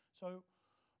 So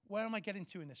where am I getting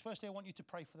to in this? Firstly, I want you to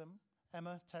pray for them,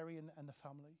 Emma, Terry, and the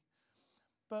family.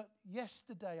 But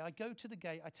yesterday, I go to the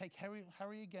gate. I take Harry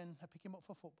again. I pick him up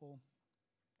for football.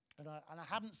 And I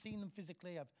haven't seen them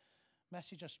physically. I've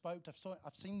messaged, I've spoke.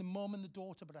 I've seen the mum and the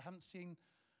daughter, but I haven't seen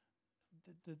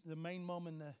the main mum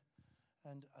and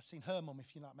I've seen her mum,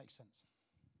 if that makes sense.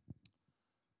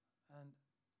 And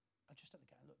I just at the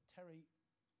gate, look, Terry,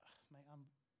 mate, I'm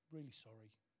really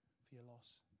sorry for your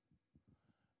loss.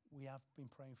 We have been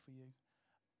praying for you.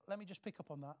 Let me just pick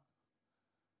up on that.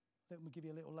 Let me give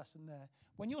you a little lesson there.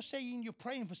 When you're saying you're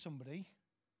praying for somebody,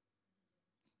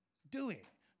 do it.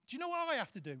 Do you know what I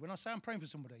have to do when I say I'm praying for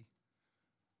somebody?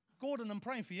 Gordon, I'm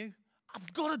praying for you.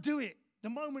 I've got to do it. The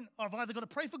moment I've either got to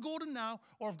pray for Gordon now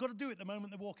or I've got to do it the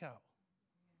moment they walk out.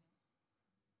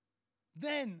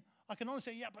 Then I can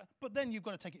honestly say, yeah, but then you've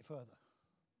got to take it further.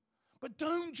 But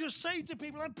don't just say to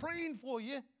people, I'm praying for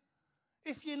you,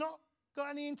 if you're not got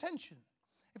any intention.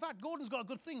 In fact, Gordon's got a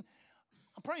good thing.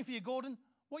 I'm praying for you, Gordon.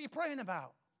 What are you praying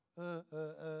about?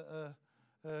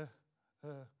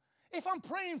 If I'm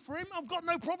praying for him, I've got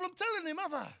no problem telling him,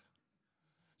 have I?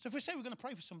 So if we say we're going to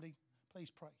pray for somebody, please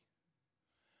pray.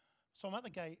 So I'm at the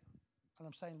gate, and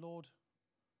I'm saying, Lord,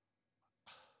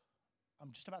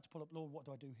 I'm just about to pull up, Lord, what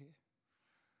do I do here?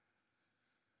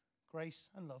 Grace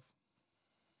and love.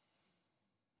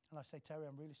 And I say, Terry,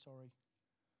 I'm really sorry.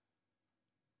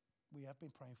 We have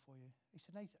been praying for you. He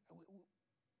said, Nathan,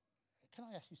 can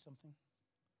I ask you something?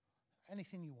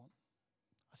 Anything you want.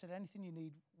 I said, anything you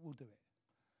need, we'll do it.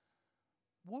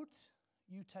 Would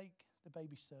you take the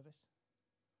baby service?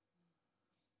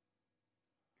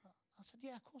 I said,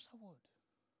 yeah, of course I would.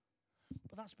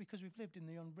 But that's because we've lived in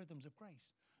the rhythms of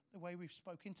grace. The way we've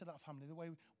spoken into that family,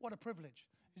 what a privilege.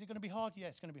 Is it going to be hard? Yeah,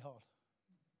 it's going to be hard.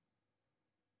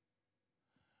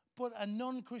 But a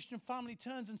non-Christian family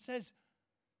turns and says,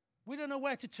 we don't know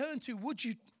where to turn to. Would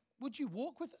you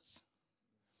walk with us?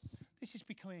 This is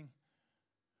becoming,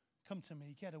 come to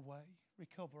me, get away,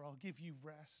 recover, I'll give you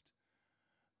rest.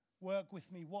 Work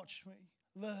with me, watch me,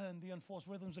 learn the unforced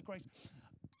rhythms of grace.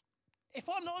 if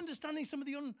I'm not understanding some of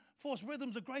the unforced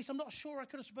rhythms of grace, I'm not sure I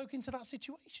could have spoken to that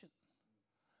situation.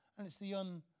 And it's the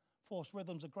unforced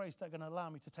rhythms of grace that are going to allow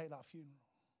me to take that funeral,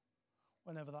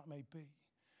 whenever that may be.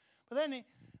 But then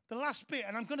the last bit,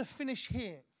 and I'm going to finish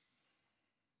here,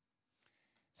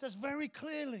 it says very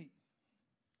clearly,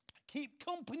 keep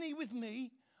company with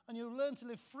me and you'll learn to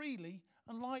live freely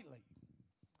and lightly.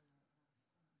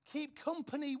 Keep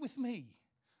company with me.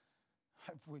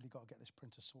 I've really got to get this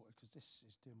printer sorted because this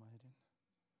is doing my head in.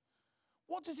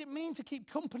 What does it mean to keep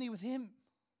company with him?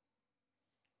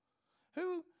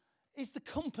 Who is the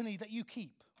company that you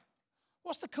keep?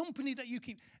 What's the company that you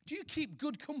keep? Do you keep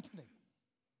good company?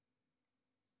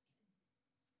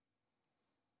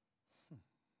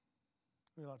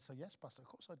 We're allowed to say, yes, Pastor, of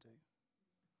course I do.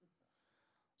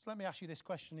 So let me ask you this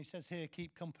question. He says here,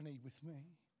 keep company with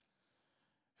me.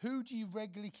 Who do you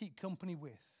regularly keep company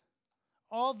with?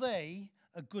 Are they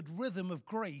a good rhythm of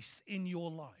grace in your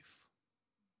life?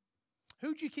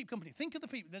 Who do you keep company? Think of the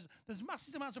people. There's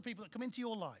massive amounts of people that come into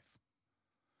your life.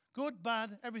 Good,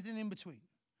 bad, everything in between.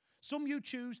 Some you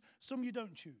choose, some you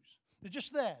don't choose. They're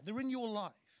just there. They're in your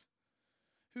life.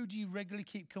 Who do you regularly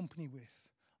keep company with?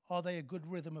 Are they a good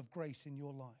rhythm of grace in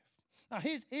your life? Now,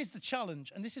 here's the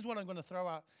challenge, and this is what I'm going to throw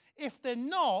out. If they're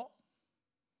not,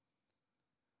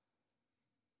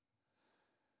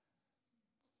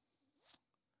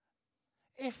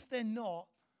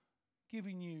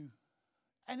 giving you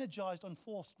energized,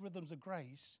 unforced rhythms of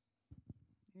grace,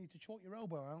 you need to chalk your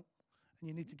elbow out, and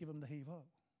you need to give them the heave-ho.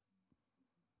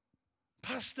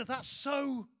 Pastor, that's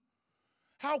so...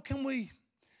 How can we...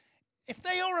 If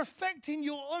they are affecting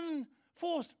your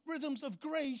unforced rhythms of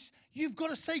grace, you've got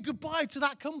to say goodbye to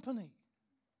that company.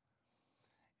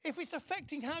 If it's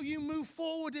affecting how you move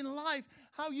forward in life,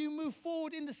 how you move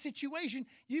forward in the situation,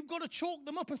 you've got to chalk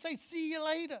them up and say, see you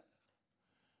later.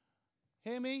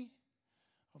 Hear me?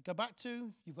 I'll go back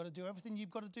to, you've got to do everything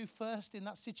you've got to do first in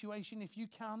that situation if you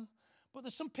can. But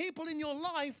there's some people in your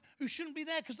life who shouldn't be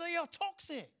there because they are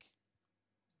toxic.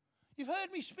 You've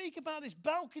heard me speak about this,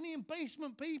 balcony and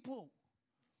basement people.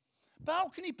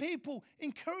 Balcony people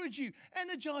encourage you,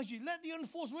 energize you. Let the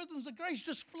unforced rhythms of grace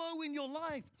just flow in your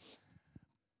life.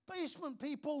 Basement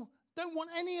people don't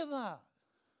want any of that.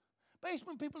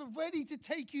 Basement people are ready to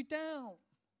take you down.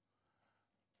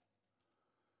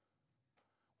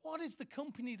 What is the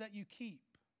company that you keep?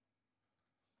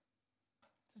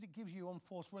 Does it give you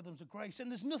unforced rhythms of grace? And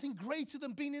there's nothing greater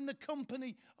than being in the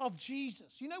company of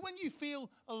Jesus. You know when you feel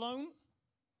alone?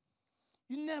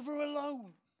 You're never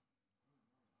alone.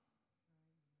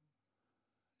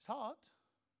 It's hard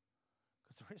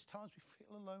because there is times we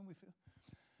feel alone.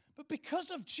 But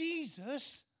because of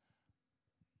Jesus,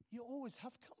 you always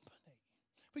have company.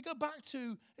 If we go back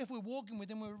to, if we're walking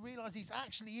with him, we realize he's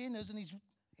actually in us and he's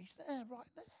there, right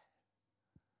there.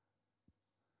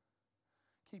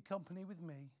 Keep company with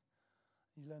me,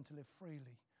 and you learn to live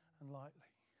freely and lightly.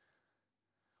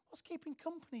 What's keeping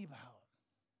company about?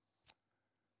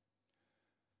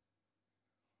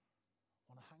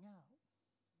 I want to hang out.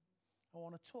 I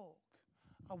want to talk.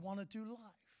 I want to do life.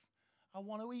 I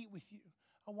want to eat with you.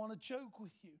 I want to joke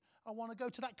with you. I want to go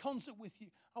to that concert with you.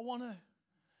 I want to...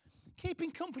 Keeping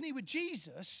company with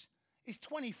Jesus is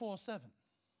 24/7.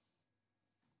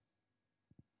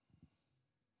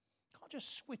 Can't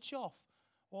just switch off.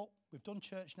 Well, we've done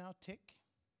church now, tick.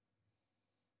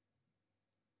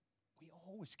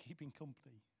 We're always keeping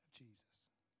company of Jesus.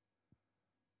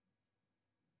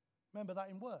 Remember that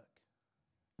in work.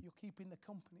 You're keeping the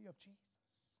company of Jesus.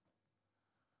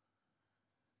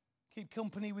 Keep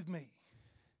company with me.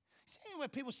 See where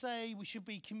people say we should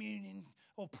be communing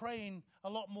or praying a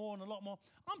lot more and a lot more.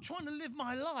 I'm trying to live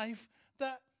my life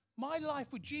that my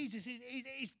life with Jesus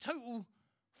is total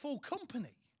full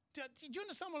company. Do you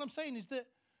understand what I'm saying? Is that,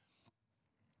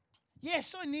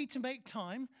 yes, I need to make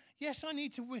time. Yes, I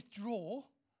need to withdraw.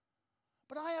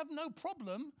 But I have no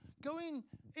problem going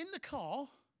in the car,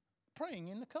 praying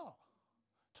in the car,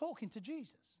 talking to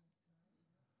Jesus.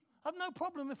 I have no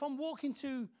problem if I'm walking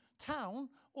to town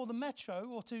or the metro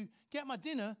or to get my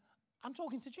dinner, I'm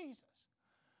talking to Jesus.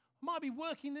 I might be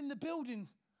working in the building.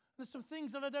 There's some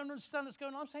things that I don't understand that's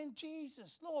going on. I'm saying,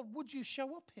 Jesus, Lord, would you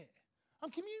show up here?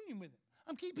 I'm communing with him.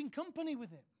 I'm keeping company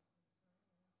with him.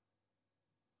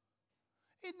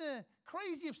 In the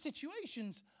crazy of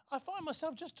situations, I find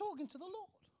myself just talking to the Lord.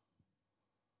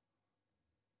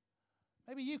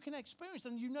 Maybe you can experience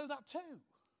and you know that too.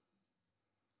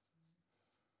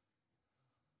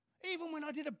 Even when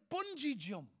I did a bungee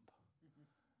jump,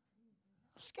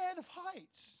 I'm scared of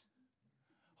heights.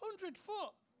 100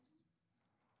 foot.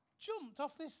 Jumped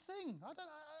off this thing. I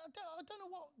don't know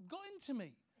what got into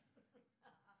me.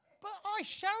 But I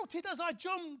shouted as I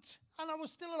jumped, and I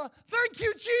was still alive. Thank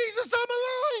you, Jesus,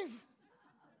 I'm alive.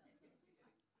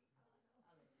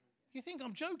 You think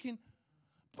I'm joking?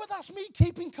 But that's me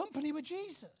keeping company with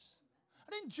Jesus.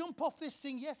 I didn't jump off this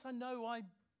thing. Yes, I know I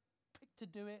picked to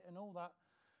do it and all that.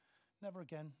 Never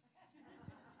again.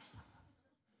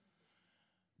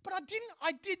 But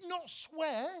I did not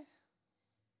swear.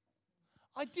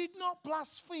 I did not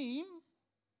blaspheme.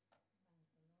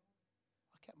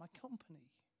 I kept my company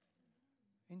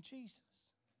in Jesus.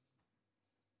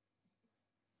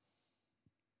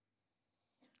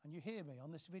 And you hear me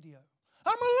on this video.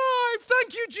 I'm alive,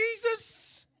 thank you,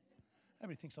 Jesus.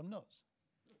 Everybody thinks I'm nuts.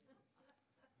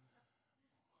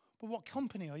 But what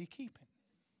company are you keeping?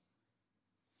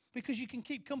 Because you can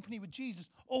keep company with Jesus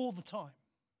all the time.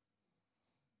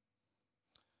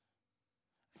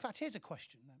 In fact, here's a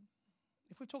question then.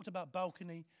 If we've talked about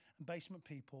balcony and basement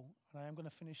people, and I am going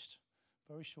to finish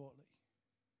very shortly,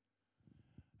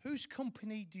 whose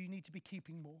company do you need to be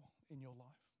keeping more in your life?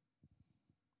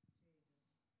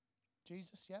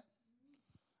 Jesus, yeah?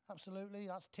 Absolutely,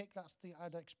 that's tick,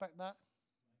 I'd expect that.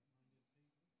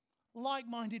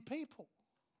 Like-minded people.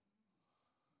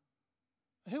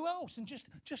 Who else? And just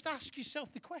ask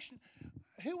yourself the question,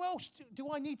 who else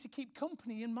do I need to keep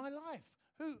company in my life?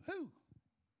 Who?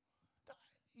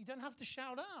 You don't have to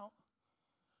shout out.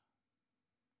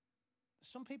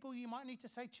 Some people you might need to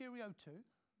say cheerio to,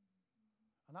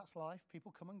 and that's life.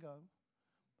 People come and go.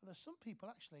 But there's some people,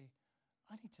 actually,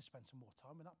 I need to spend some more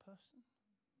time with that person.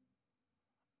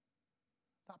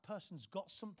 That person's got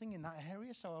something in that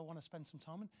area, so I want to spend some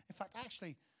time. In fact,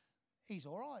 actually, he's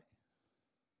all right.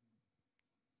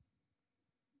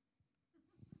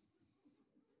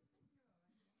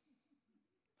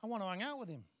 I want to hang out with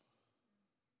him.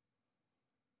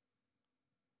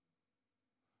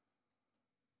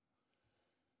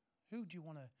 Who do you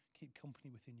want to keep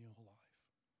company with in your life?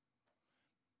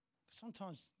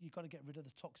 Sometimes you've got to get rid of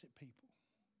the toxic people.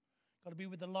 Got to be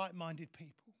with the like-minded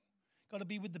people. Got to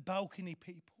be with the balcony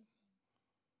people.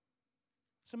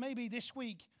 So maybe this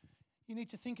week you need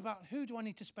to think about, who do I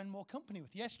need to spend more company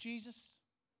with? Yes, Jesus.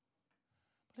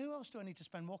 But who else do I need to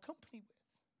spend more company with?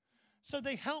 So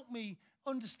they help me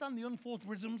understand the unforced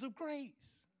rhythms of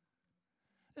grace.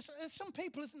 There's some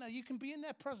people, isn't there, you can be in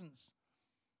their presence.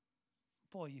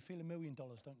 Boy, you feel $1 million,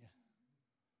 don't you?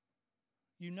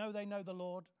 You know they know the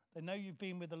Lord. They know you've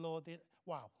been with the Lord.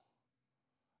 Wow.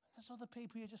 There's other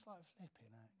people you're just like, flipping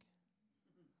heck.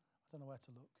 I don't know where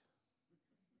to look.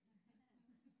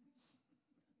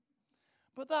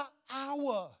 But that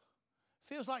hour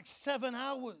feels like 7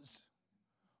 hours.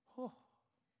 Oh.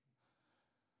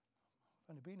 I've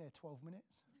only been here 12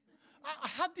 minutes. I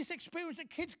had this experience at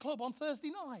Kids Club on Thursday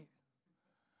night.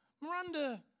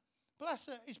 Miranda, bless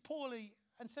her, is poorly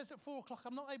and says at 4 o'clock,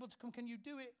 I'm not able to come. Can you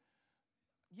do it?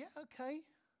 Yeah, okay.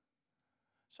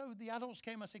 So the adults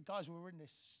came. I said, guys, we're in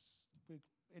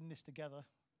this together.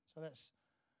 So let's.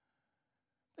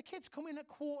 The kids come in at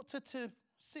 5:45.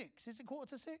 Is it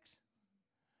 5:45?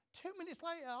 2 minutes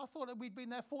later, I thought that we'd been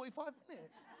there 45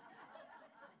 minutes.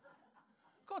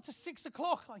 Got to 6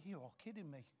 o'clock. Oh, you're all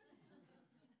kidding me.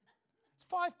 It's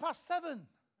 7:05.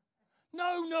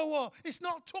 No, Noah, it's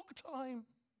not talk time.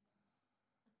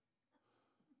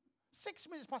 6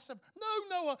 minutes past 7. No,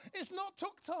 Noah, it's not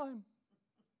talk time.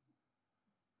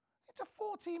 It's a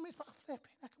 14 minutes, but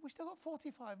flipping heck, we still got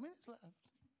 45 minutes left.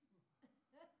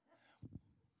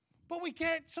 But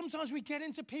sometimes we get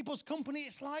into people's company.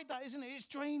 It's like that, isn't it? It's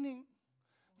draining.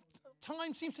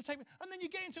 Time seems to take, and then you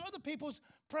get into other people's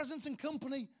presence and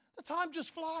company. The time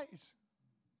just flies.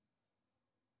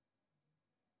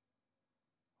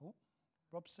 Oh,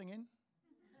 Rob's singing.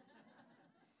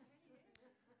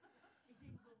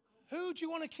 Who do you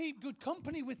want to keep good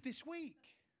company with this week?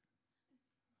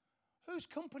 Whose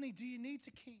company do you need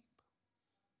to keep?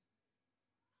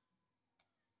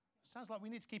 Sounds like we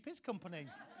need to keep his company.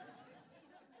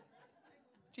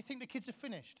 Do you think the kids are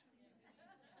finished?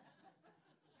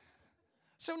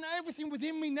 So now everything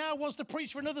within me now wants to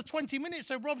preach for another 20 minutes,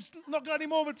 so Rob's not got any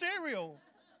more material.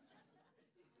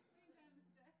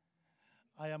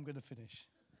 I am going to finish.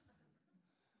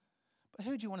 But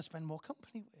who do you want to spend more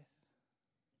company with?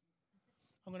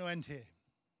 I'm going to end here.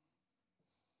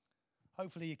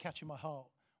 Hopefully you're catching my heart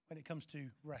when it comes to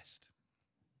rest.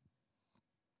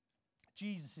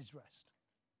 Jesus' rest.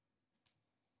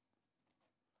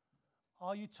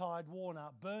 Are you tired, worn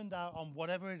out, burned out on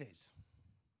whatever it is?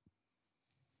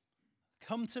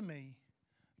 Come to me,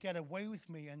 get away with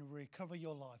me, and recover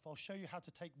your life. I'll show you how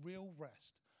to take real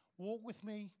rest. Walk with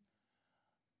me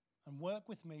and work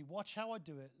with me. Watch how I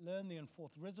do it. Learn the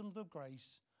enforced rhythms of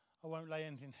grace. I won't lay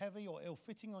anything heavy or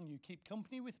ill-fitting on you. Keep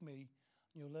company with me,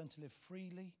 and you'll learn to live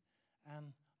freely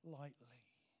and lightly.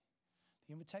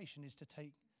 The invitation is to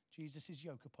take Jesus'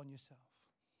 yoke upon yourself,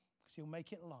 because he'll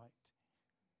make it light.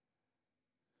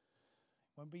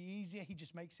 It won't be easier, he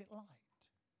just makes it light.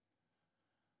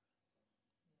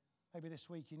 Maybe this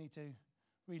week you need to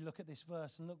really look at this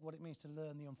verse and look what it means to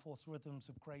learn the unforced rhythms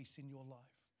of grace in your life.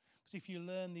 Because if you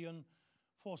learn the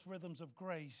unforced rhythms of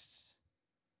grace,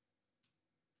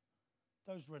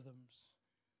 those rhythms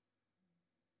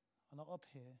are not up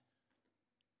here.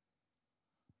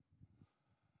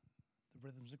 The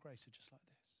rhythms of grace are just like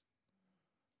this.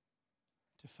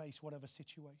 To face whatever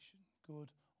situation, good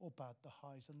or bad, the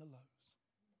highs and the lows.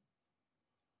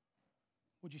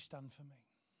 Would you stand for me?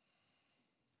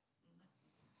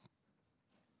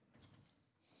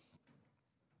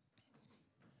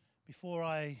 Before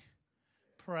I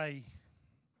pray,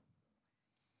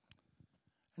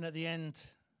 and at the end,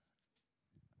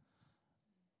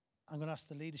 I'm going to ask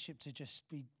the leadership to just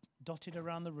be dotted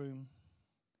around the room.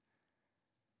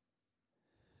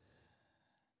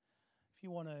 If you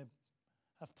want to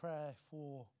have prayer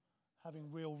for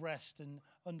having real rest and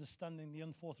understanding the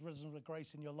unforced rhythms of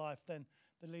grace in your life, then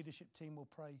the leadership team will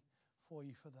pray for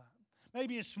you for that.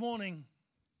 Maybe this morning,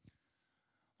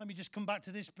 let me just come back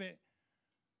to this bit.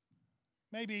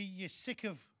 Maybe you're sick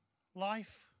of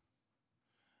life,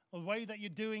 or the way that you're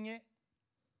doing it.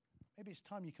 Maybe it's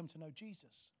time you come to know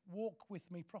Jesus. Walk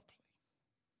with me properly.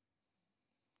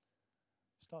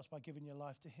 Starts by giving your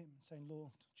life to him, saying,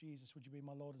 Lord Jesus, would you be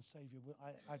my Lord and Savior?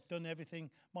 I've done everything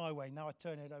my way. Now I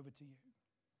turn it over to you.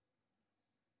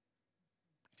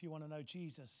 If you want to know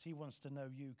Jesus, he wants to know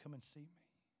you. Come and see me.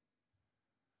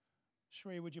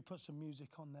 Shree, would you put some music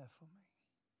on there for me?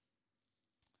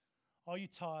 Are you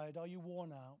tired? Are you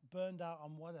worn out? Burned out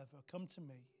on whatever? Come to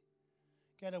me.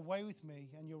 Get away with me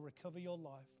and you'll recover your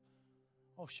life.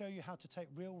 I'll show you how to take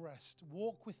real rest.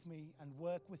 Walk with me and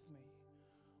work with me.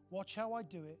 Watch how I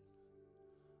do it.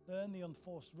 Learn the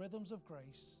unforced rhythms of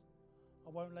grace.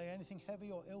 I won't lay anything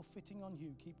heavy or ill-fitting on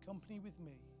you. Keep company with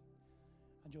me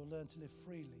and you'll learn to live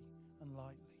freely and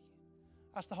lightly.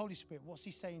 Ask the Holy Spirit, what's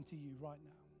he saying to you right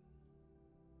now?